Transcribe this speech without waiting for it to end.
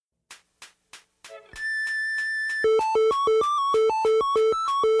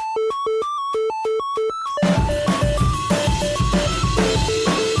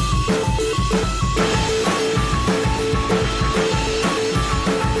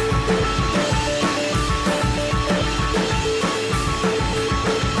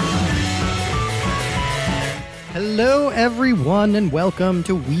Hello, everyone, and welcome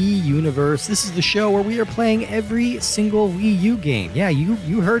to Wii Universe. This is the show where we are playing every single Wii U game. Yeah,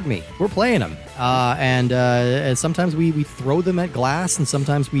 you heard me. We're playing them. And sometimes we throw them at glass, and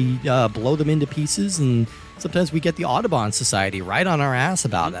sometimes we blow them into pieces, and sometimes we get the Audubon Society right on our ass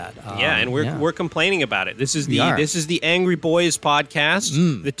about that. And we're complaining about it. This is the Angry Boys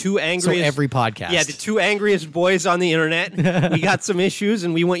podcast. The two angriest. So every podcast. Yeah, the two angriest boys on the internet. We got some issues,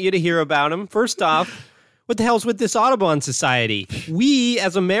 and we want you to hear about them. First off, what the hell's with this Audubon Society? We,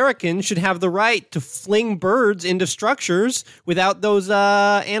 as Americans, should have the right to fling birds into structures without those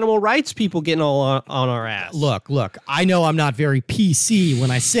animal rights people getting all on our ass. Look, I know I'm not very PC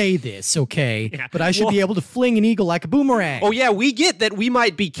when I say this, okay? Yeah. But I should be able to fling an eagle like a boomerang. Oh, yeah, we get that we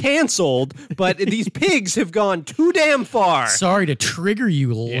might be canceled, but these pigs have gone too damn far. Sorry to trigger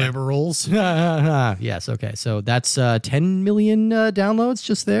you, liberals. Yes, okay. So that's 10 million downloads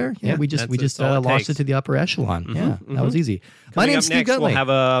just there. Yeah, we just launched it to the upper echelon. That was easy. My name's Steve Gutley. We'll have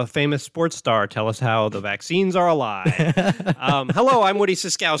a famous sports star tell us how the vaccines are a lie. Hello, I'm Woody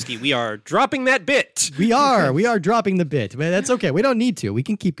Siskowski. We are dropping that bit. We are dropping the bit, but that's okay. We don't need to. We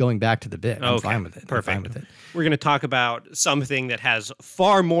can keep going back to the bit. I'm fine with it. Perfect. I'm fine with it. We're going to talk about something that has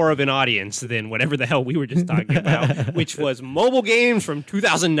far more of an audience than whatever the hell we were just talking about, which was mobile games from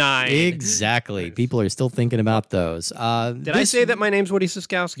 2009. Exactly. People are still thinking about those. Did I say that my name's Woody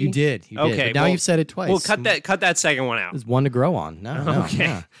Siskowski? You did. Okay. But now you've said it twice. Well, cut that second one out. There's one to grow on. No.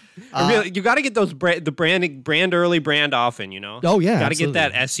 Okay. Really, you got to get those the brand early, brand often. You know. Oh yeah. Got to get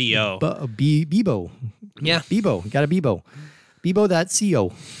that SEO. Bebo. Yeah. Bebo. Got a Bebo. Bebo that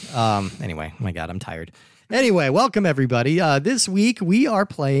CO. Anyway, oh my God, I'm tired. Anyway, welcome everybody. This week we are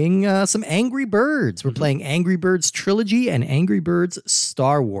playing some Angry Birds. We're playing Angry Birds Trilogy and Angry Birds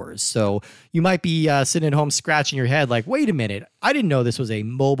Star Wars. So you might be sitting at home scratching your head like, wait a minute, I didn't know this was a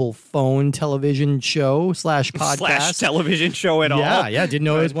mobile phone television show / podcast. / television show at all. Yeah, didn't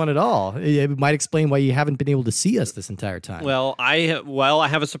know it was one at all. It might explain why you haven't been able to see us this entire time. Well, I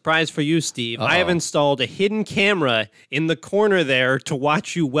have a surprise for you, Steve. I have installed a hidden camera in the corner there to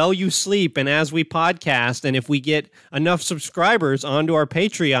watch you while you sleep and as we podcast. And if we get enough subscribers onto our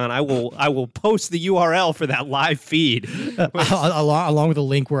Patreon, I will post the URL for that live feed. Along with a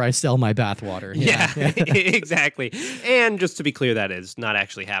link where I sell my bathwater. Yeah, exactly. And just to be clear, that is not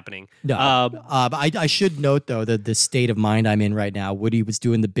actually happening. No. But I should note, though, that the state of mind I'm in right now, Woody was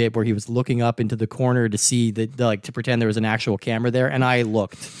doing the bit where he was looking up into the corner to see, to pretend there was an actual camera there, and I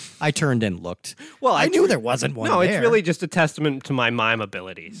looked. I turned and looked. Well, I knew there wasn't one there. No, it's really just a testament to my mime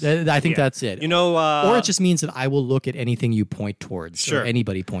abilities. I think that's it. You know... or it just means that I will look at anything you point towards, or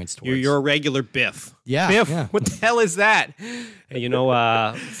anybody points towards. You're a regular Biff. Yeah. Biff, yeah. What the hell is that? You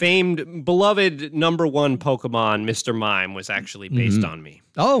know, famed, beloved #1 Pokemon, Mr. Mime, was actually based on me.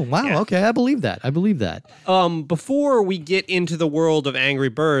 Oh, wow. Yeah. Okay, I believe that. Before we get into the world of Angry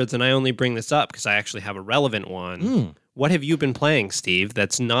Birds, and I only bring this up because I actually have a relevant one, what have you been playing, Steve,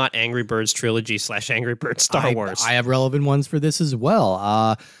 that's not Angry Birds Trilogy / Angry Birds Star Wars? I have relevant ones for this as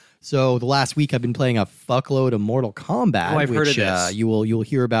well. So the last week I've been playing a fuckload of Mortal Kombat, I've heard of this. You will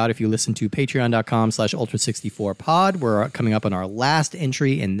hear about if you listen to patreon.com/ultra64pod. We're coming up on our last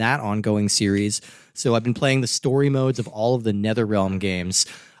entry in that ongoing series. So I've been playing the story modes of all of the NetherRealm games.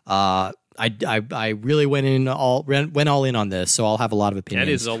 I really went all in on this, so I'll have a lot of opinions.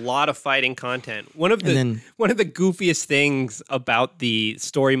 That is a lot of fighting content. One of the goofiest things about the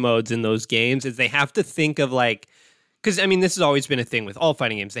story modes in those games is they have to think of like. Because, I mean, this has always been a thing with all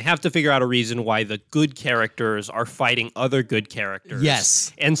fighting games. They have to figure out a reason why the good characters are fighting other good characters.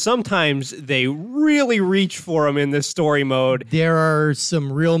 Yes. And sometimes they really reach for them in this story mode. There are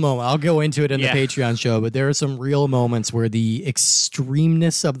some real moments. I'll go into it in the Patreon show, but there are some real moments where the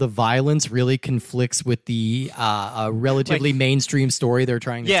extremeness of the violence really conflicts with the relatively mainstream story they're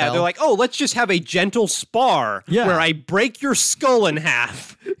trying to tell. Yeah, they're like, oh, let's just have a gentle spar where I break your skull in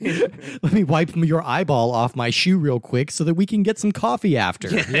half. Let me wipe your eyeball off my shoe real quick so that we can get some coffee after.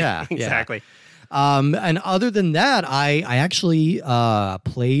 Yeah, exactly. And other than that, I actually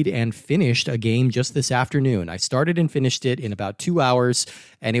played and finished a game just this afternoon. I started and finished it in about 2 hours,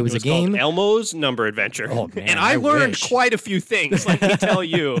 and it was a game called Elmo's Number Adventure. Oh, man, and I learned quite a few things, let me tell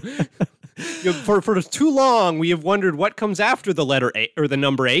you. For too long, we have wondered what comes after the letter 8 or the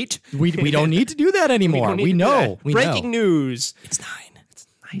number 8. We don't need to do that anymore. We know. Breaking news. It's 9.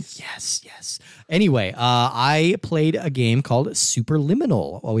 Nice. Yes. Anyway, I played a game called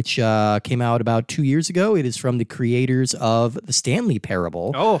Superliminal, which came out about 2 years ago. It is from the creators of the Stanley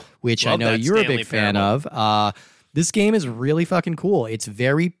Parable, which I know you're Stanley a big fan of. This game is really fucking cool. It's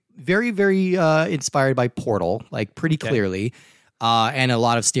very, very, very inspired by Portal, like pretty clearly. And a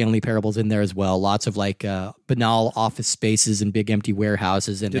lot of Stanley Parables in there as well. Lots of like banal office spaces and big empty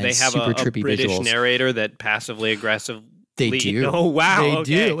warehouses, and Do they have super a trippy British visuals. narrator that passively aggressive? They do. Oh wow! They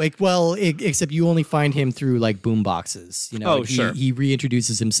okay. do. Like, well, except you only find him through like boom boxes. You know, Oh, and sure. He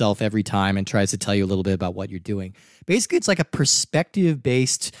reintroduces himself every time and tries to tell you a little bit about what you're doing. Basically, it's like a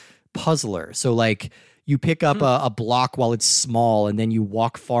perspective-based puzzler. So, like, you pick up a block while it's small, and then you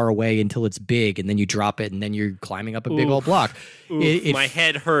walk far away until it's big, and then you drop it, and then you're climbing up a big old block. Oof, my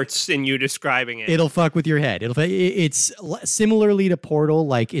head hurts in you describing it. It'll fuck with your head. It's similarly to Portal.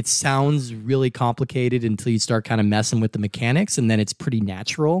 Like, it sounds really complicated until you start kind of messing with the mechanics, and then it's pretty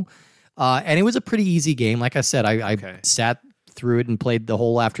natural. And it was a pretty easy game. Like I said, I sat through it and played the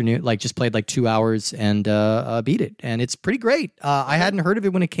whole afternoon. Like, just played like 2 hours and beat it. And it's pretty great. I hadn't heard of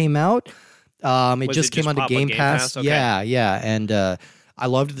it when it came out. It just came onto Game Pass. Okay. Yeah. And I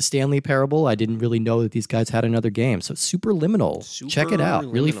loved the Stanley Parable. I didn't really know that these guys had another game. So Superliminal. Check it out.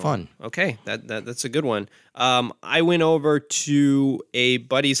 Really fun. Okay, that's a good one. I went over to a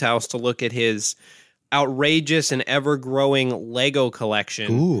buddy's house to look at his outrageous and ever-growing Lego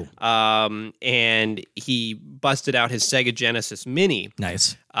collection. Ooh. And he busted out his Sega Genesis Mini.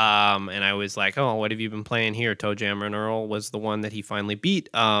 Nice. And I was like, oh, what have you been playing here? ToeJammer and Earl was the one that he finally beat.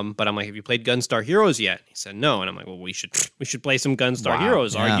 But I'm like, have you played Gunstar Heroes yet? He said no. And I'm like, well, we should play some Gunstar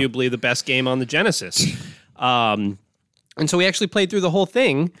Heroes, arguably the best game on the Genesis. And so we actually played through the whole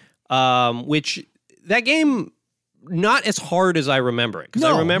thing, which that game, not as hard as I remember it. Because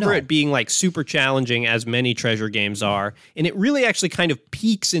I remember it being like super challenging, as many Treasure games are. And it really actually kind of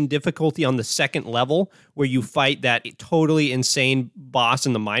peaks in difficulty on the second level, where you fight that totally insane boss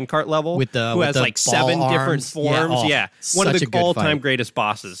in the minecart level who has like 7 different forms. Yeah. One of the all-time greatest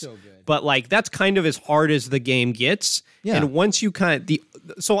bosses. So good. But like, that's kind of as hard as the game gets. Yeah. And once you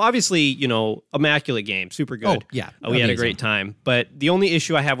so obviously, you know, immaculate game, super good. Oh, yeah. We had a great time. But the only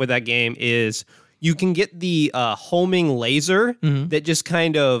issue I have with that game is you can get the homing laser that just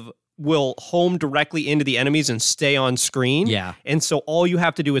kind of will home directly into the enemies and stay on screen. Yeah. And so all you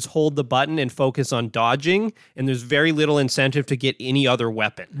have to do is hold the button and focus on dodging, and there's very little incentive to get any other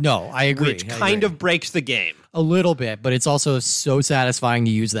weapon. No, I agree. Which kind of breaks the game. A little bit, but it's also so satisfying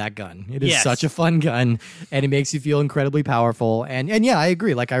to use that gun. It is such a fun gun, and it makes you feel incredibly powerful. And yeah, I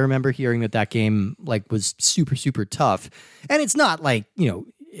agree. Like, I remember hearing that game like was super, super tough. And it's not like, you know,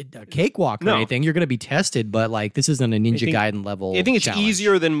 a cakewalk or anything. You're going to be tested, but like, this isn't a Ninja Gaiden level. I think it's challenge.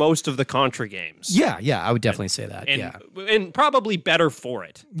 easier than most of the Contra games. Yeah, I would definitely say that. And probably better for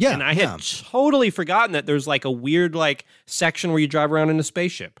it. Yeah. And I had totally forgotten that there's like a weird like section where you drive around in a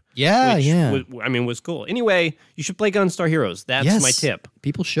spaceship. Yeah, which was cool. Anyway, you should play Gunstar Heroes. That's my tip.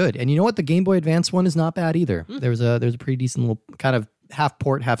 People should. And you know what? The Game Boy Advance one is not bad either. There's a pretty decent little kind of half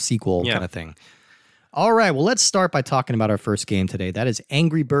port, half sequel kind of thing. All right, well, let's start by talking about our first game today. That is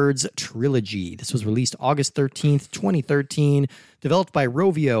Angry Birds Trilogy. This was released August 13th, 2013, developed by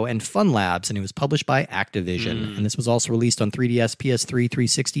Rovio and Fun Labs, and it was published by Activision. And this was also released on 3DS, PS3,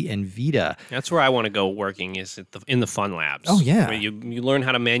 360, and Vita. That's where I want to go working, is in the Fun Labs. Oh, yeah. Where you learn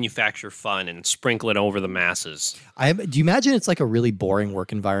how to manufacture fun and sprinkle it over the masses. Do you imagine it's like a really boring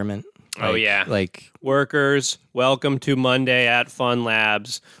work environment? Like workers, welcome to Monday at Fun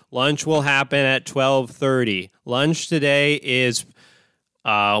Labs. Lunch will happen at 12:30. Lunch today is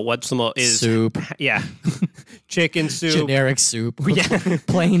soup. Yeah. Chicken soup. Generic soup. Yeah.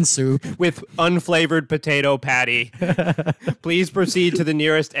 Plain soup. With unflavored potato patty. Please proceed to the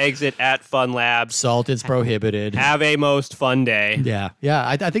nearest exit at Fun Labs. Salt is prohibited. Have a most fun day. Yeah.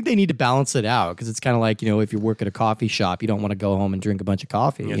 I think they need to balance it out, because it's kind of like, you know, if you work at a coffee shop, you don't want to go home and drink a bunch of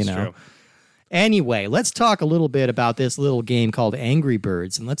coffee. That's you know. True. Anyway, let's talk a little bit about this little game called Angry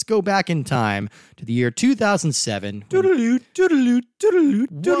Birds, and let's go back in time to the year 2007. Whoa,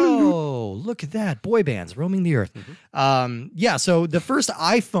 look at that. Boy bands roaming the earth. So the first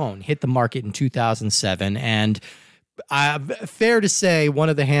iPhone hit the market in 2007, and fair to say, one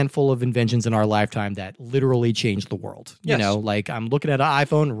of the handful of inventions in our lifetime that literally changed the world. You know, like, I'm looking at an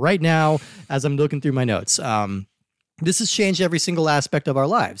iPhone right now as I'm looking through my notes. This has changed every single aspect of our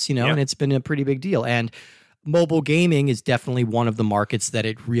lives, you know, and it's been a pretty big deal. And mobile gaming is definitely one of the markets that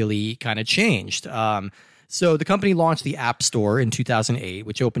it really kind of changed. So the company launched the App Store in 2008,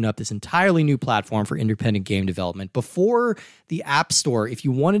 which opened up this entirely new platform for independent game development. Before the App Store, if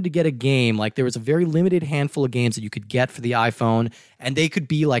you wanted to get a game, like, there was a very limited handful of games that you could get for the iPhone, and they could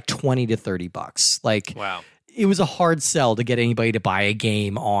be like $20 to $30. Like, wow. it was a hard sell to get anybody to buy a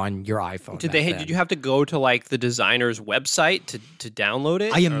game on your iPhone. Did you have to go to like the designer's website to download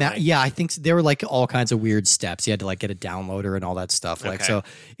it? I think there were like all kinds of weird steps. You had to like get a downloader and all that stuff. Like, Okay. so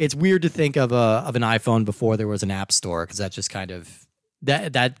it's weird to think of an iPhone before there was an app store, because that just kind of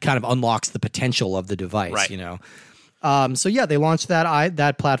that kind of unlocks the potential of the device, Right. you know. So yeah, they launched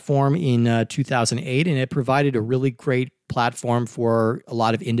that platform in 2008, and it provided a really great platform for a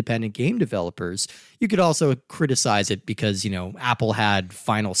lot of independent game developers. You could also criticize it because, you know, Apple had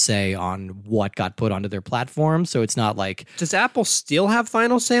final say on what got put onto their platform. So it's not like, Does Apple still have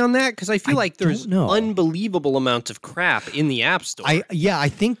final say on that? Because I feel like there's don't know. unbelievable amounts of crap in the App Store. I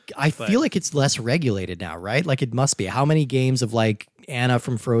feel like it's less regulated now, right? Like it must be. How many games of like Anna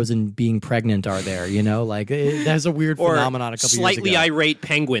from Frozen being pregnant are there? You know, like there's a weird or phenomenon a couple slightly years ago. irate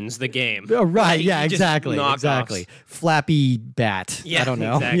penguins, the game. Oh, right. Like, Yeah, just exactly. knockoffs. Exactly. Flappy Bat. Yeah, I don't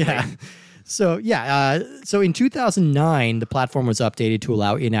know. exactly. Yeah. So in 2009, the platform was updated to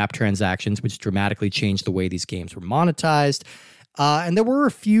allow in-app transactions, which dramatically changed the way these games were monetized. And there were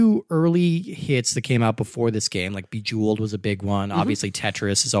a few early hits that came out before this game, like Bejeweled was a big one. Mm-hmm. Obviously,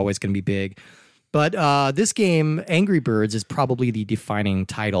 Tetris is always going to be big. But this game, Angry Birds, is probably the defining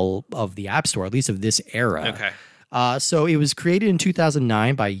title of the App Store, at least of this era. Okay. So it was created in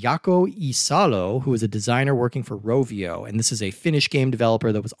 2009 by Jaakko Isalo, who was a designer working for Rovio. And this is a Finnish game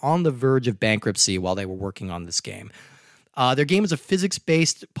developer that was on the verge of bankruptcy while they were working on this game. Their game is a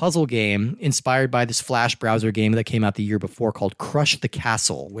physics-based puzzle game inspired by this Flash browser game that came out the year before called Crush the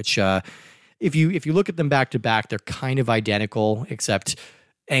Castle, which if you look at them back to back, they're kind of identical, except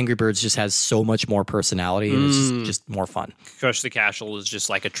Angry Birds just has so much more personality and it's just more fun. Crush the Castle is just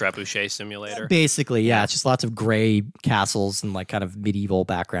like a trebuchet simulator. Basically, yeah, it's just lots of gray castles and like kind of medieval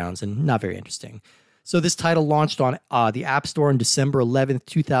backgrounds and not very interesting. So this title launched on the App Store on December 11th,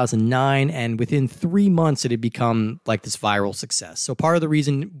 2009, and within 3 months it had become like this viral success. So part of the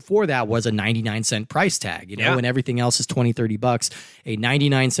reason for that was a 99-cent price tag. You know, Yeah. when everything else is $20-$30, a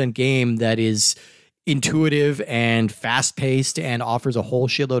 99-cent game that is intuitive and fast-paced and offers a whole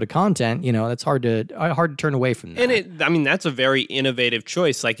shitload of content, you know, that's hard to turn away from that. And that's a very innovative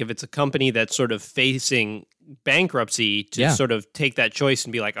choice. Like if it's a company that's sort of facing bankruptcy to Yeah. sort of take that choice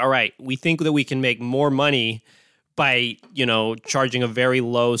and be like, all right, we think that we can make more money by, you know, charging a very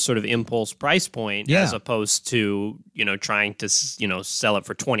low sort of impulse price point Yeah. as opposed to, you know, trying to, you know, sell it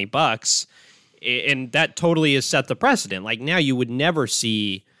for $20. And that totally has set the precedent. Like now you would never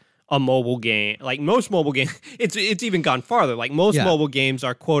see a mobile game, like most mobile games, it's even gone farther. Like most Yeah. mobile games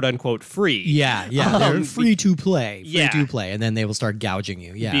are quote unquote free. Yeah, they're free to play, yeah. and then they will start gouging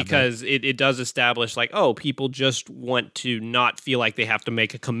you. Yeah, Because it does establish like, oh, people just want to not feel like they have to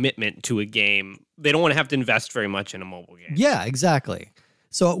make a commitment to a game. They don't want to have to invest very much in a mobile game. yeah, exactly.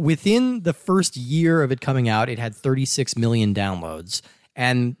 So within the first year of it coming out, it had 36 million downloads,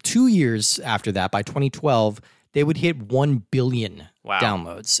 and 2 years after that, by 2012, they would hit 1 billion Wow.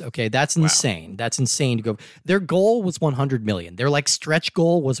 downloads. Okay, that's insane. That's insane to go. Their goal was 100 million. Their like stretch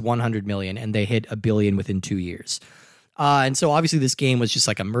goal was 100 million, and they hit 1 billion within 2 years. And so obviously this game was just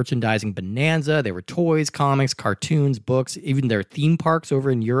like a merchandising bonanza. There were toys, comics, cartoons, books, even their theme parks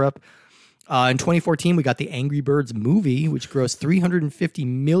over in Europe. In 2014, we got the Angry Birds movie, which grossed $350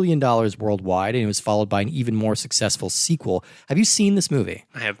 million worldwide, and it was followed by an even more successful sequel. Have you seen this movie?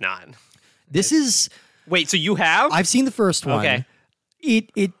 I have not. This is... Wait, so you have? I've seen the first one. Okay.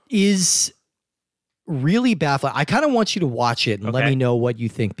 It is really baffling. I kind of want you to watch it and let Okay. me know what you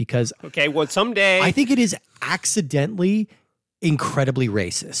think, because Okay, well, someday. I think it is accidentally incredibly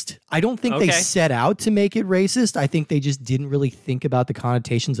racist. I don't think they Okay. set out to make it racist. I think they just didn't really think about the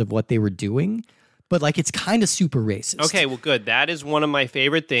connotations of what they were doing. But like it's kind of super racist. Okay, well, good. That is one of my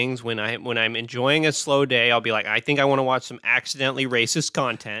favorite things when I'm enjoying a slow day. I'll be like, I think I want to watch some accidentally racist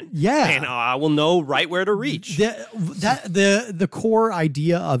content. Yeah. and I will know right where to reach. The core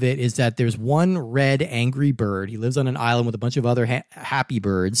idea of it is that there's one red angry bird. He lives on an island with a bunch of other happy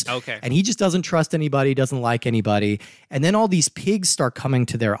birds. Okay. And he just doesn't trust anybody, doesn't like anybody. And then all these pigs start coming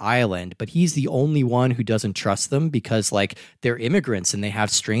to their island, but he's the only one who doesn't trust them because like they're immigrants and they have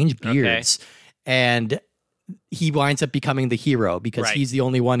strange beards. And he winds up becoming the hero because Right. he's the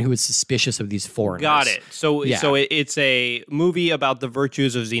only one who is suspicious of these foreigners. Got it. So, Yeah. it's a movie about the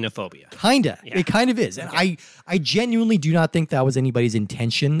virtues of xenophobia. Kinda. Yeah. It kind of is. And I genuinely do not think that was anybody's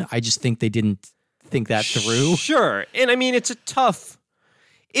intention. I just think they didn't think that through. Sure, and I mean it's a tough.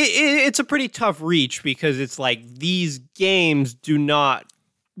 It's a pretty tough reach because it's like these games do not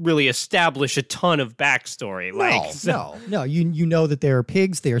really establish a ton of backstory. No. You know that there are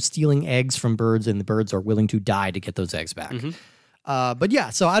pigs. They are stealing eggs from birds, and the birds are willing to die to get those eggs back. But yeah,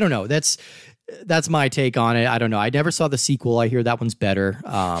 so I don't know. That's that's my take on it. I don't know. I never saw the sequel. I hear that one's better.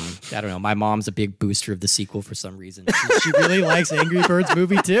 I don't know. My mom's a big booster of the sequel for some reason. She really likes Angry Birds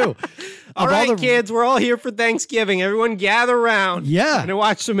movie too. All right, kids, we're all here for Thanksgiving. Everyone gather around. Yeah. And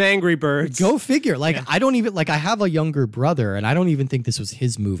watch some Angry Birds. Go figure. Like, I don't even, like, I have a younger brother, and I don't even think this was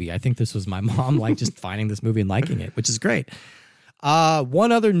his movie. I think this was my mom, like, just finding this movie and liking it, which is great.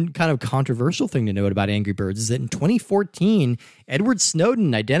 One other kind of controversial thing to note about Angry Birds is that in 2014, Edward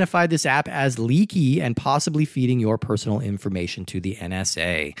Snowden identified this app as leaky and possibly feeding your personal information to the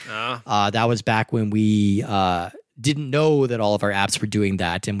NSA. That was back when we didn't know that all of our apps were doing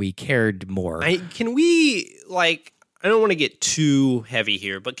that, and we cared more. Can we, like, I don't want to get too heavy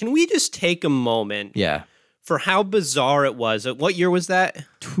here, but can we just take a moment for how bizarre it was? What year was that?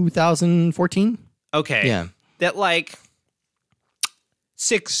 2014? Okay. Yeah. That, like,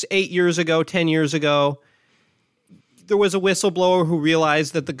 6, 8 years ago, 10 years ago, there was a whistleblower who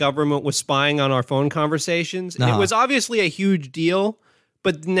realized that the government was spying on our phone conversations. It was obviously a huge deal,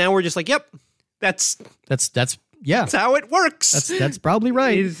 but now we're just like, yep, that's how it works. That's probably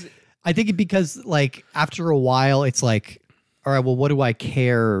right. I think because, like, after a while, it's like, all right, well, what do I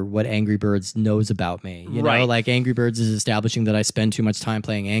care what Angry Birds knows about me? You know, like, Angry Birds is establishing that I spend too much time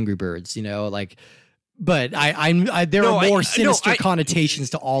playing Angry Birds, you know, like, but there are more sinister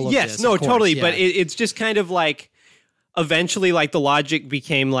connotations to all of this. Yes, no, totally. Yeah. But it's just kind of like, eventually, like, the logic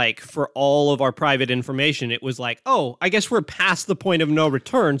became like, for all of our private information, it was like, oh, I guess we're past the point of no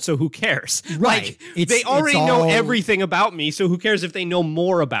return, so who cares? Right. Like, they already know everything about me, so who cares if they know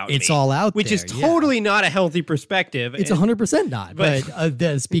more about me? It's all out which there. Which is totally not a healthy perspective. It's 100% not.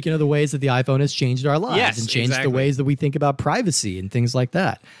 But speaking of the ways that the iPhone has changed our lives and changed the ways that we think about privacy and things like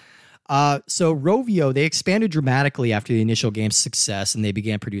that. So Rovio, they expanded dramatically after the initial game's success, and they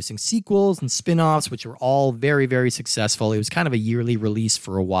began producing sequels and spin-offs, which were all very, very successful. It was kind of a yearly release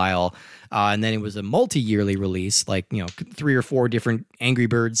for a while, and then it was a multi-yearly release, like, you know, 3 or 4 different Angry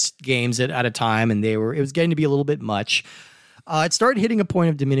Birds games at a time, and it was getting to be a little bit much. It started hitting a point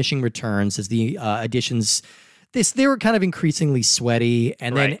of diminishing returns as the additions... They were kind of increasingly sweaty,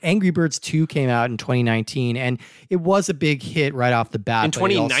 and then Angry Birds 2 came out in 2019, and it was a big hit right off the bat. In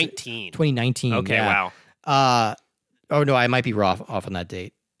 2019? 2019, okay, wow. Oh, no, I might be off on that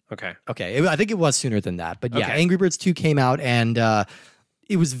date. Okay. I think it was sooner than that. But yeah, Angry Birds 2 came out, and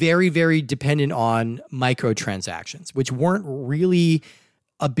it was very, very dependent on microtransactions, which weren't really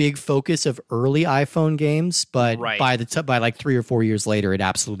a big focus of early iPhone games, but by like 3 or 4 years later, it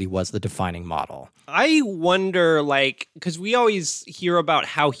absolutely was the defining model. I wonder, like, because we always hear about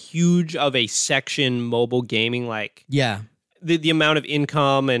how huge of a section mobile gaming, like, the amount of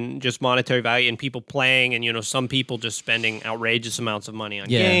income and just monetary value and people playing, and, you know, some people just spending outrageous amounts of money on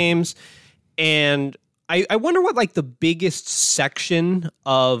games. And I wonder what, like, the biggest section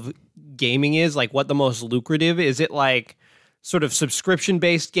of gaming is, like, what the most lucrative is. It like sort of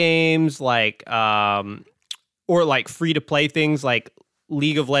subscription-based games, like, or like free-to-play things like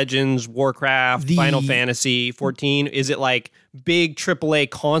League of Legends, Warcraft, Final Fantasy 14? Is it like big AAA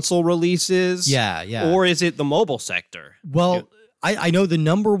console releases? Yeah. Or is it the mobile sector? Well, I know the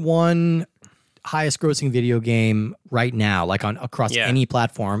number one highest grossing video game right now, like across any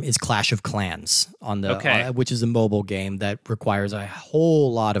platform, is Clash of Clans which is a mobile game that requires a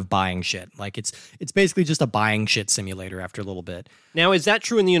whole lot of buying shit. Like it's basically just a buying shit simulator after a little bit. Now, is that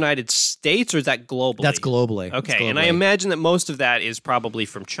true in the United States, or is that globally? That's globally. Okay, and I imagine that most of that is probably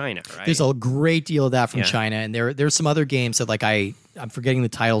from China, right? There's a great deal of that from China, and there's some other games that, like, I'm forgetting the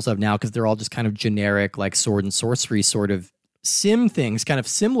titles of now because they're all just kind of generic, like sword and sorcery sort of sim things, kind of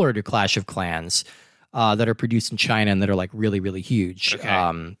similar to Clash of Clans, that are produced in China and that are, like, really, really huge.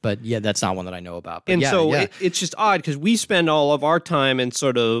 Okay. But yeah, that's not one that I know about. But and it's just odd because we spend all of our time in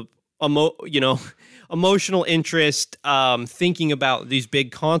sort of emotional interest thinking about these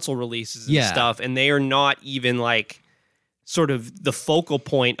big console releases and stuff, and they are not even, like, sort of the focal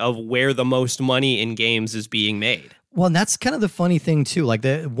point of where the most money in games is being made. Well, and that's kind of the funny thing too. Like,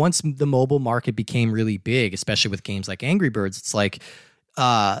 once the mobile market became really big, especially with games like Angry Birds, it's like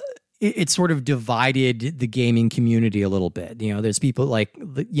it sort of divided the gaming community a little bit. You know, there's people like,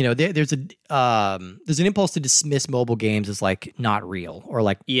 you know, there's an impulse to dismiss mobile games as, like, not real, or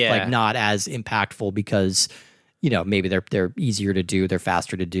like not as impactful because, you know, maybe they're easier to do, they're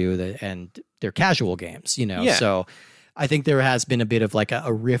faster to do, and they're casual games. You know, so I think there has been a bit of, like,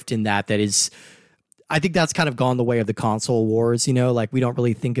 a rift in that is. I think that's kind of gone the way of the console wars, you know, like, we don't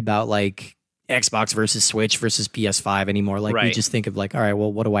really think about, like, Xbox versus Switch versus PS5 anymore. Like, we just think of, like, all right,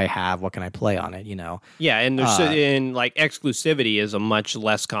 well, what do I have? What can I play on it, you know? Yeah, and like, exclusivity is a much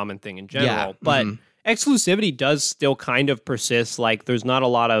less common thing in general. But exclusivity does still kind of persist. Like, there's not a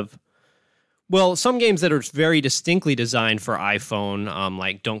lot of Well, some games that are very distinctly designed for iPhone,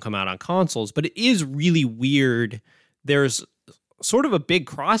 like don't come out on consoles, but it is really weird. There's sort of a big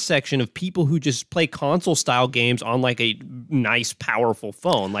cross section of people who just play console style games on like a nice, powerful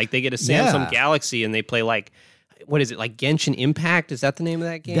phone. Like they get a Samsung Galaxy and they play like, what is it, like Genshin Impact? Is that the name of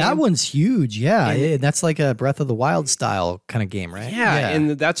that game? That one's huge, yeah. That's like a Breath of the Wild style kind of game, right? Yeah,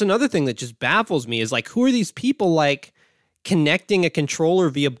 and that's another thing that just baffles me is like, who are these people like connecting a controller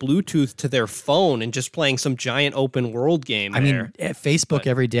via Bluetooth to their phone and just playing some giant open world game there? I mean, Facebook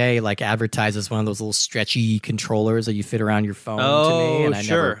every day like advertises one of those little stretchy controllers that you fit around your phone to me, and I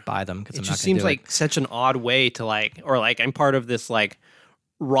never buy them because I'm not going to do it. It just seems like such an odd way to like, or like I'm part of this like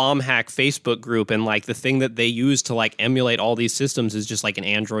ROM hack Facebook group, and like the thing that they use to like emulate all these systems is just like an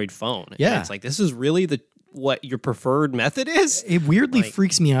Android phone. Yeah. And it's like, this is really what your preferred method is? It weirdly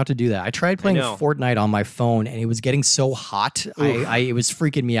freaks me out to do that. I tried playing Fortnite on my phone, and it was getting so hot. It was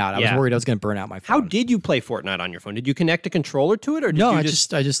freaking me out. I was worried I was going to burn out my phone. How did you play Fortnite on your phone? Did you connect a controller to it, or did you I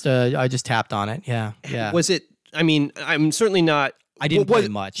just tapped on it. Yeah. Was it? I mean, I'm certainly not. I didn't play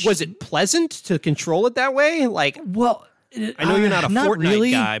much. Was it pleasant to control it that way? Like, well, I know you're not a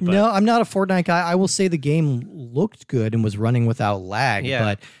Fortnite guy, but no, I'm not a Fortnite guy. I will say the game looked good and was running without lag,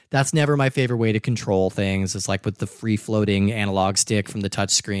 but that's never my favorite way to control things. It's like with the free floating analog stick from the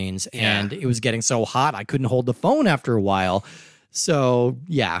touch screens, and it was getting so hot I couldn't hold the phone after a while. So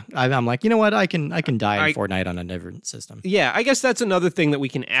yeah, I'm like, you know what? I can die in Fortnite on a different system. Yeah, I guess that's another thing that we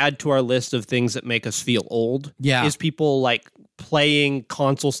can add to our list of things that make us feel old. Yeah, is people like playing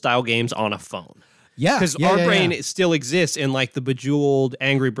console style games on a phone. Yeah, because our brain still exists in like the Bejeweled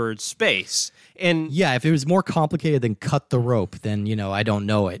Angry Birds space. And yeah, if it was more complicated than cut the rope, then I don't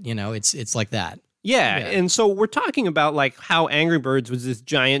know it. It's like that. Yeah, and so we're talking about like how Angry Birds was this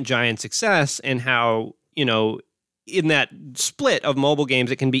giant success, and how in that split of mobile games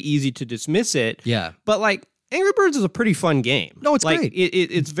it can be easy to dismiss it. Yeah, but like Angry Birds is a pretty fun game. No, it's like, great.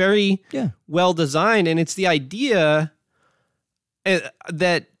 It's very well designed, and it's the idea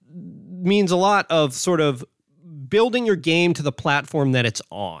that means a lot of sort of building your game to the platform that it's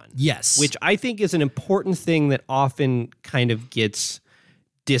on. Yes. Which I think is an important thing that often kind of gets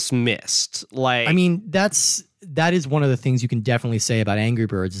dismissed. Like, I mean, that is one of the things you can definitely say about Angry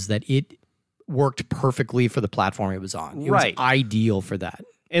Birds is that it worked perfectly for the platform it was on. It was ideal for that.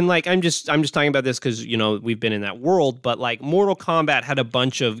 And like, I'm just talking about this because, we've been in that world, but like Mortal Kombat had a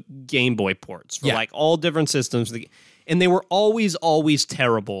bunch of Game Boy ports for like all different systems. And they were always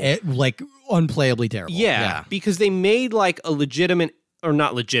terrible. Like unplayably terrible. Yeah, because they made like a legitimate, or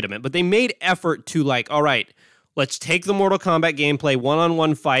not legitimate, but they made effort to like, all right, let's take the Mortal Kombat gameplay,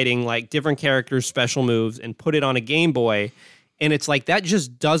 one-on-one fighting, like different characters, special moves, and put it on a Game Boy. And it's like, that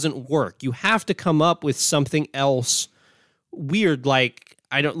just doesn't work. You have to come up with something else weird. Like,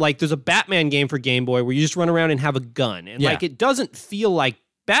 there's a Batman game for Game Boy where you just run around and have a gun. And like, it doesn't feel like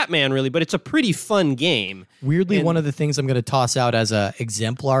Batman really, but it's a pretty fun game. Weirdly, one of the things I'm going to toss out as a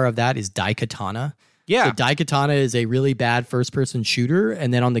exemplar of that is Daikatana. Yeah. So Daikatana is a really bad first-person shooter,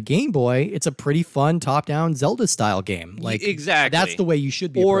 and then on the Game Boy, it's a pretty fun top-down Zelda-style game. Like, exactly. That's the way you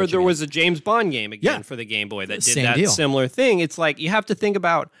should be. Or there was a James Bond game again for the Game Boy that did that similar thing. It's like, you have to think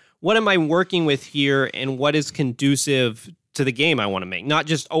about, what am I working with here, and what is conducive to the game I want to make? Not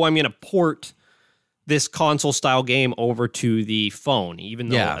just, I'm going to port this console style game over to the phone, even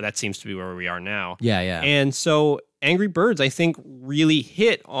though that seems to be where we are now. Yeah. And so Angry Birds, I think, really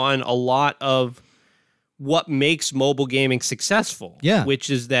hit on a lot of what makes mobile gaming successful. Yeah.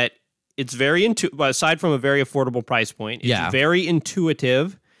 Which is that it's very aside from a very affordable price point, it's very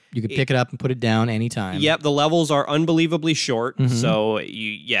intuitive. You can pick it up and put it down anytime. Yep, the levels are unbelievably short. Mm-hmm. So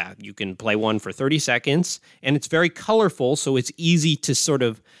you can play one for 30 seconds, and it's very colorful, so it's easy to sort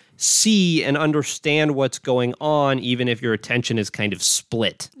of see and understand what's going on, even if your attention is kind of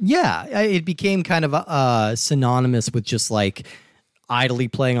split. Yeah, it became kind of synonymous with just like idly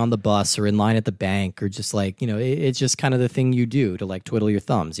playing on the bus or in line at the bank, or just like, it's just kind of the thing you do to like twiddle your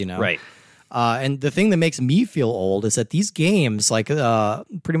thumbs, Right. And the thing that makes me feel old is that these games, like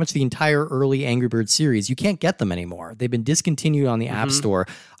pretty much the entire early Angry Birds series, you can't get them anymore. They've been discontinued on the App Store.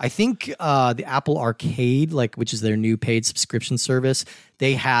 I think the Apple Arcade, which is their new paid subscription service,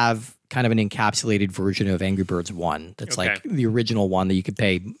 they have kind of an encapsulated version of Angry Birds 1. That's like the original one that you could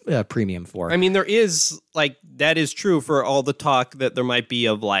pay premium for. I mean, there is that is true for all the talk that there might be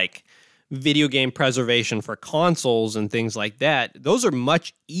of like video game preservation for consoles and things like that. Those are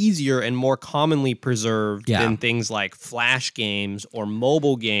much easier and more commonly preserved than things like Flash games or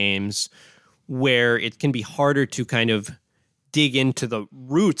mobile games, where it can be harder to kind of dig into the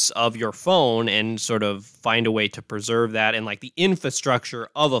roots of your phone and sort of find a way to preserve that. And like the infrastructure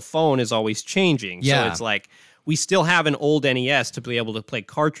of a phone is always changing. Yeah. So it's like we still have an old NES to be able to play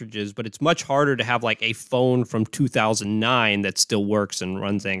cartridges, but it's much harder to have like a phone from 2009 that still works and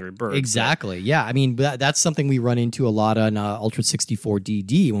runs Angry Birds. Exactly. Yeah. I mean, that's something we run into a lot on Ultra 64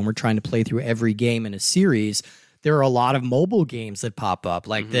 DD when we're trying to play through every game in a series. There are a lot of mobile games that pop up,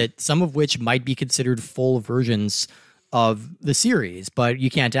 like that, some of which might be considered full versions of the series, but you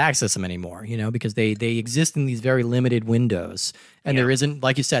can't access them anymore, because they exist in these very limited windows. And there isn't,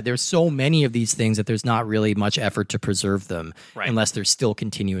 like you said, there's so many of these things that there's not really much effort to preserve them unless they're still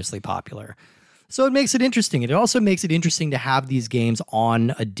continuously popular. So it makes it interesting. It also makes it interesting to have these games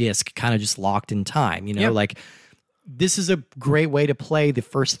on a disc, kind of just locked in time, like this is a great way to play the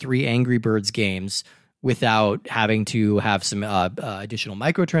first 3 Angry Birds games without having to have some additional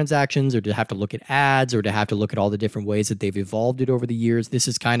microtransactions or to have to look at ads or to have to look at all the different ways that they've evolved it over the years. This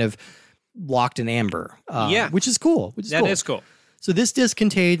is kind of locked in amber, which is cool. That is cool. So this disc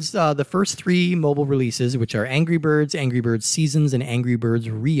contains the first 3 mobile releases, which are Angry Birds Seasons, and Angry Birds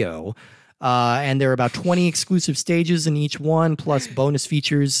Rio. And there are about 20 exclusive stages in each one, plus bonus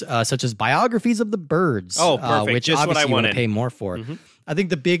features such as biographies of the birds. Oh, perfect. Which Just obviously what I you want wanted. to pay more for. I think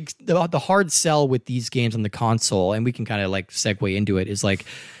the hard sell with these games on the console, and we can kind of like segue into it, is like,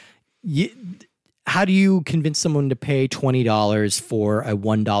 how do you convince someone to pay $20 for a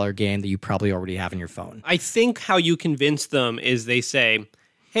 $1 game that you probably already have on your phone? I think how you convince them is they say,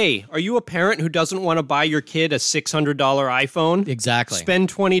 hey, are you a parent who doesn't want to buy your kid a $600 iPhone? Exactly.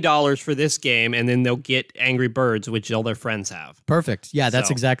 Spend $20 for this game, and then they'll get Angry Birds, which all their friends have. Perfect. Yeah, that's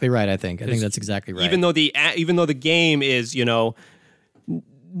So- exactly right, I think. I think that's exactly right. Even though the game is,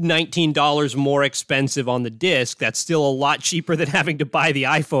 $19 more expensive on the disc, that's still a lot cheaper than having to buy the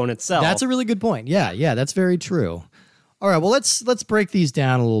iPhone itself. That's a really good point. Yeah, that's very true. All right, well, let's break these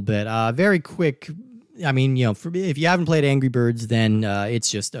down a little bit. Very quick. I mean, if you haven't played Angry Birds, then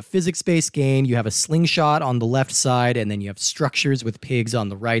it's just a physics-based game. You have a slingshot on the left side, and then you have structures with pigs on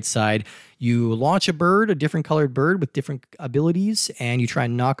the right side. You launch a bird, a different colored bird with different abilities, and you try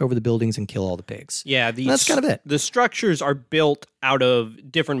and knock over the buildings and kill all the pigs. Yeah, that's kind of it. The structures are built out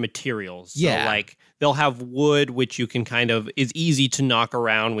of different materials. Yeah. So like they'll have wood, which you can kind of is easy to knock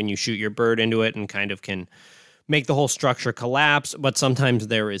around when you shoot your bird into it and kind of can make the whole structure collapse. But sometimes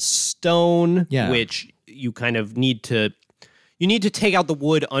there is stone, which you kind of need to take out the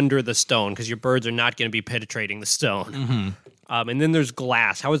wood under the stone because your birds are not going to be penetrating the stone. And then there's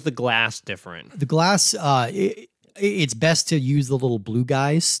glass. How is the glass different? The glass, it's best to use the little blue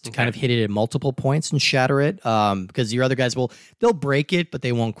guys to kind of hit it at multiple points and shatter it, because your other guys they'll break it, but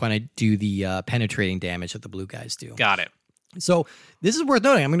they won't kind of do the penetrating damage that the blue guys do. Got it. So this is worth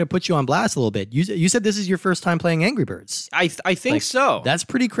noting. I'm going to put you on blast a little bit. You said this is your first time playing Angry Birds. I think so. That's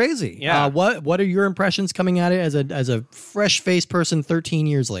pretty crazy. Yeah. What are your impressions coming at it as a fresh-faced person 13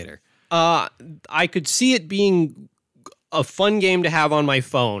 years later? I could see it being a fun game to have on my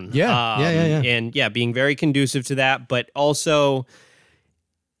phone. Yeah. And being very conducive to that, but also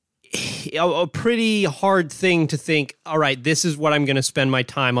a pretty hard thing to think, all right, this is what I'm going to spend my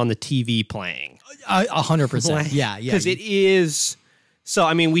time on the TV playing. 100%. Yeah. Because it is. So,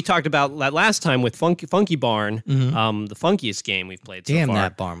 I mean, we talked about that last time with Funky Barn, the funkiest game we've played so far. Damn,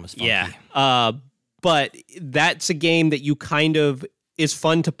 that barn was funky. Yeah. But that's a game that you kind of is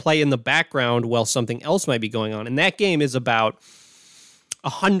fun to play in the background while something else might be going on. And that game is about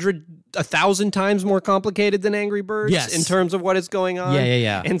 1,000 times more complicated than Angry Birds in terms of what is going on.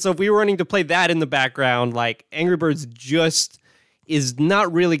 Yeah. And so if we were running to play that in the background, like Angry Birds just is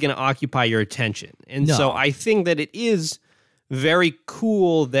not really going to occupy your attention. And so I think that it is very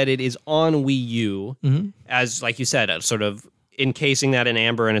cool that it is on Wii U as, like you said, a sort of encasing that in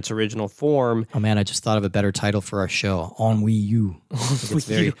amber in its original form. Oh man, I just thought of a better title for our show, On Wii U.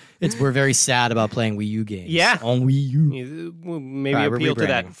 We're very sad about playing Wii U games. Yeah. On Wii U. Maybe All right, appeal to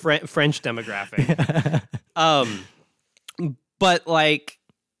that French demographic. But like,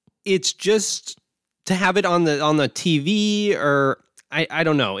 it's just to have it on the TV, or I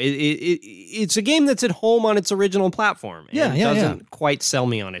don't know. It's a game that's at home on its original platform. And it doesn't quite sell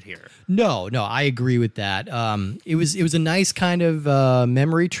me on it here. No, I agree with that. It was a nice kind of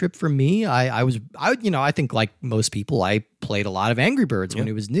memory trip for me. I think like most people, I played a lot of Angry Birds when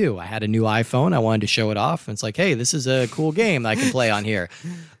it was new. I had a new iPhone. I wanted to show it off. And it's like, hey, this is a cool game that I can play on here.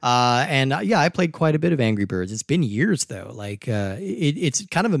 I played quite a bit of Angry Birds. It's been years though. Like it's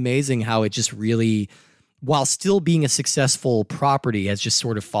kind of amazing how it just really while still being a successful property, has just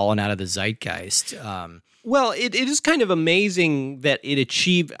sort of fallen out of the zeitgeist. Well, it is kind of amazing that it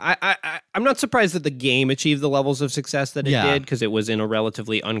achieved. I'm not surprised that the game achieved the levels of success that it did, because it was in a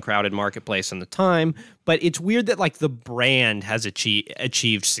relatively uncrowded marketplace in the time. But it's weird that like the brand has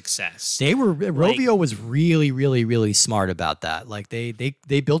achieved success. Rovio was really, really, really smart about that. Like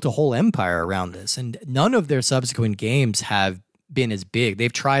they built a whole empire around this, and none of their subsequent games have been as big.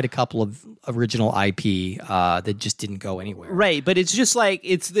 They've tried a couple of original IP that just didn't go anywhere. Right, but it's just like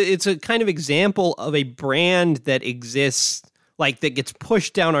it's a kind of example of a brand that exists, like that gets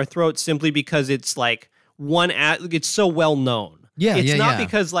pushed down our throats simply because it's like it's so well known. Yeah, it's not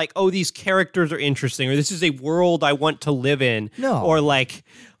because like, oh, these characters are interesting, or this is a world I want to live in. No. Or like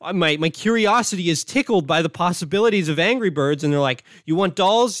my curiosity is tickled by the possibilities of Angry Birds, and they're like, you want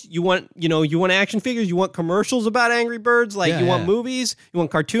dolls, you want action figures, you want commercials about Angry Birds, like you want movies, you want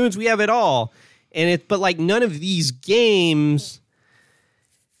cartoons, we have it all. But like none of these games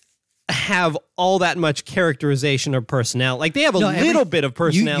have all that much characterization or personality. Like they have a little bit of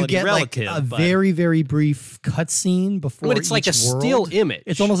personality, you get relative, like a very, very brief cutscene before. But it's like a still image.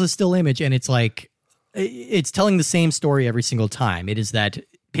 It's almost a still image, and it's like it's telling the same story every single time. It is that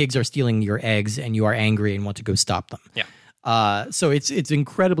pigs are stealing your eggs, and you are angry and want to go stop them. Yeah. So it's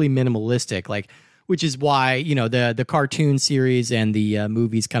incredibly minimalistic, like, which is why the cartoon series and the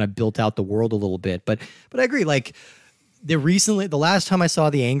movies kind of built out the world a little bit. But I agree, like. The last time I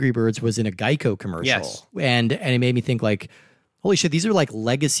saw the Angry Birds was in a Geico commercial. Yes. And it made me think like, holy shit, these are like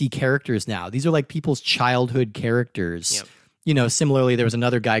legacy characters now. These are like people's childhood characters. Yep. Similarly, there was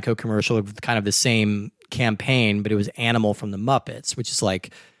another Geico commercial with kind of the same campaign, but it was Animal from the Muppets, which is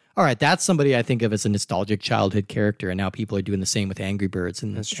like, all right, that's somebody I think of as a nostalgic childhood character. And now people are doing the same with Angry Birds.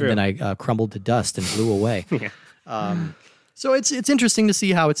 And, that's true. And then I crumbled to dust and blew away. So it's interesting to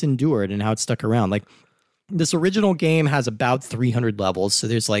see how it's endured and how it's stuck around. Like, this original game has about 300 levels, so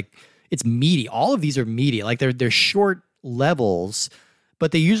there's like, it's meaty. All of these are meaty. Like they're short levels,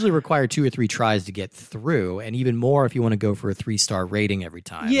 but they usually require 2 or 3 tries to get through, and even more if you want to go for a 3-star rating every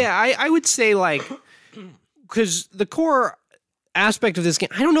time. Yeah, I would say like, because the core aspect of this game,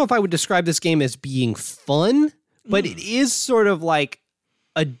 I don't know if I would describe this game as being fun, but it is sort of like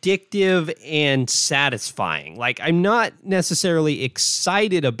addictive and satisfying. Like I'm not necessarily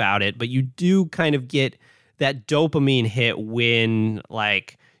excited about it, but you do kind of get that dopamine hit when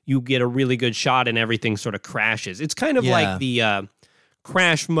like you get a really good shot and everything sort of crashes. It's kind of like the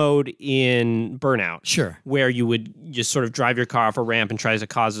crash mode in Burnout. Sure. Where you would just sort of drive your car off a ramp and tries to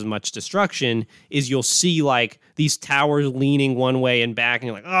cause as much destruction, is you'll see like these towers leaning one way and back, and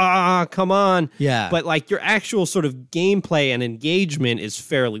you're like, come on. Yeah. But like your actual sort of gameplay and engagement is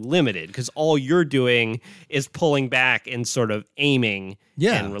fairly limited, because all you're doing is pulling back and sort of aiming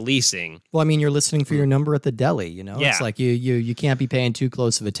and releasing. Well, I mean, you're listening for your number at the deli, Yeah. It's like you can't be paying too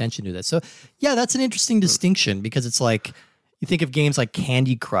close of attention to this. So yeah, that's an interesting distinction, because it's like, you think of games like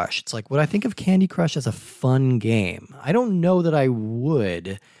Candy Crush. It's like, would I think of Candy Crush as a fun game? I don't know that I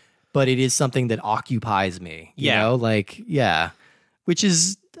would, but it is something that occupies me. You know, like, which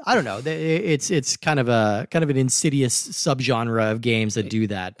is, I don't know. It's kind of an insidious subgenre of games that do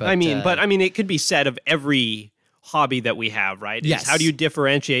that. But I mean, it could be said of every hobby that we have, right? Yes. It's how do you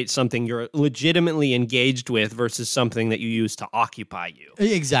differentiate something you're legitimately engaged with versus something that you use to occupy you?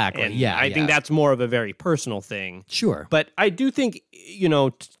 Exactly. And I think that's more of a very personal thing. Sure. But I do think,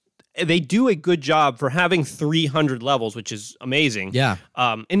 they do a good job for having 300 levels, which is amazing. Yeah.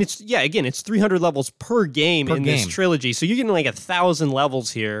 And it's 300 levels per game this trilogy. So you're getting like 1,000 levels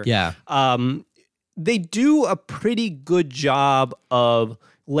here. Yeah. They do a pretty good job of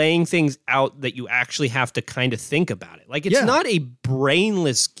laying things out that you actually have to kind of think about it. Like, it's not a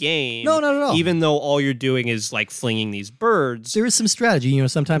brainless game. No, not at all. Even though all you're doing is like flinging these birds. There is some strategy.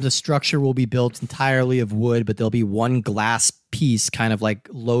 Sometimes a structure will be built entirely of wood, but there'll be one glass piece kind of like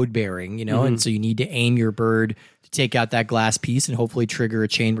load bearing, and so you need to aim your bird to take out that glass piece and hopefully trigger a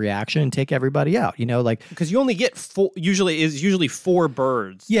chain reaction and take everybody out, like, because you only get usually 4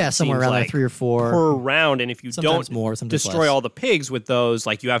 birds. Yeah, somewhere around like 3 or 4 per round, and if you sometimes don't more, sometimes destroy less. all the pigs with those,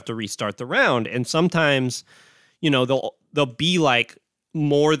 like, you have to restart the round. And sometimes, they'll be like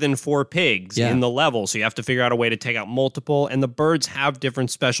more than 4 pigs in the level, so you have to figure out a way to take out multiple. And the birds have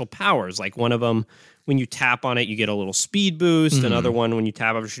different special powers. Like, one of them, when you tap on it, you get a little speed boost. Another one, when you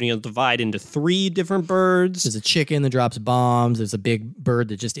tap on it, you'll divide into 3 different birds. There's a chicken that drops bombs. There's a big bird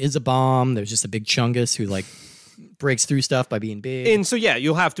that just is a bomb. There's just a big chungus who like breaks through stuff by being big. And so,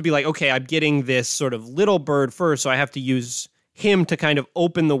 you'll have to be like, okay, I'm getting this sort of little bird first, so I have to use him to kind of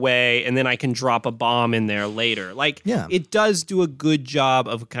open the way, and then I can drop a bomb in there later. Like, Yeah. it does do a good job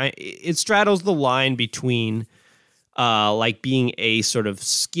of it straddles the line between like being a sort of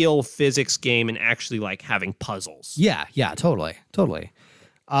skill physics game and actually like having puzzles. Yeah, totally.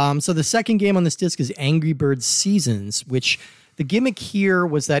 So the second game on this disc is Angry Birds Seasons, which the gimmick here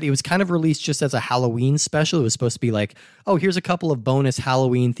was that it was kind of released just as a Halloween special. It was supposed to be like, oh, here's a couple of bonus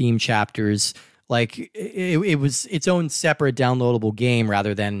Halloween themed chapters. Like it was its own separate downloadable game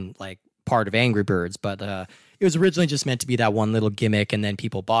rather than like part of Angry Birds. But it was originally just meant to be that one little gimmick, and then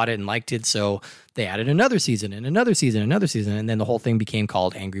people bought it and liked it. So they added another season and another season, and another season. And then the whole thing became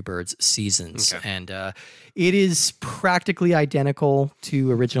called Angry Birds Seasons. Okay. And it is practically identical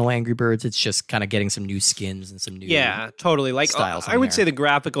to original Angry Birds. It's just kind of getting some new skins and some new Totally. Like styles I in would there. say the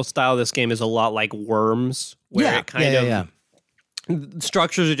graphical style of this game is a lot like Worms, where it kind of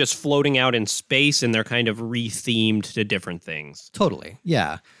structures are just floating out in space, and they're kind of re-themed to different things. Totally.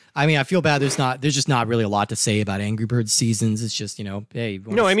 Yeah. I mean, I feel bad. There's just not really a lot to say about Angry Birds Seasons. It's just, hey.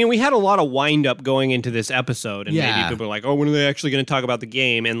 No, I mean, we had a lot of wind up going into this episode, and maybe people are like, oh, when are they actually going to talk about the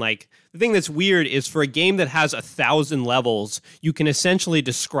game? And like, the thing that's weird is for a game that has 1,000 levels, you can essentially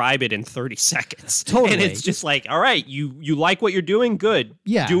describe it in 30 seconds. Totally. And it's just like, all right, you like what you're doing? Good.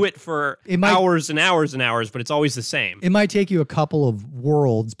 Yeah. Do it for hours and hours and hours, but it's always the same. It might take you a couple of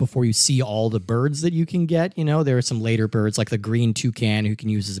worlds before you see all the birds that you can get. There are some later birds like the green toucan who can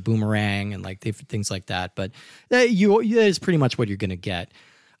use as a boomerang and like things like that. But that is pretty much what you're going to get.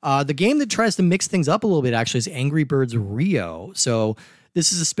 The game that tries to mix things up a little bit actually is Angry Birds Rio. So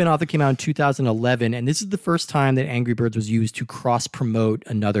this is a spinoff that came out in 2011, and this is the first time that Angry Birds was used to cross-promote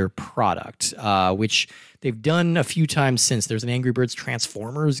another product, which they've done a few times since. There's an Angry Birds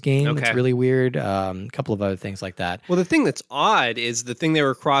Transformers game that's really weird, a couple of other things like that. Well, the thing that's odd is the thing they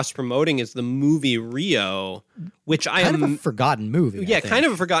were cross-promoting is the movie Rio, which Kind of a forgotten movie. Yeah, kind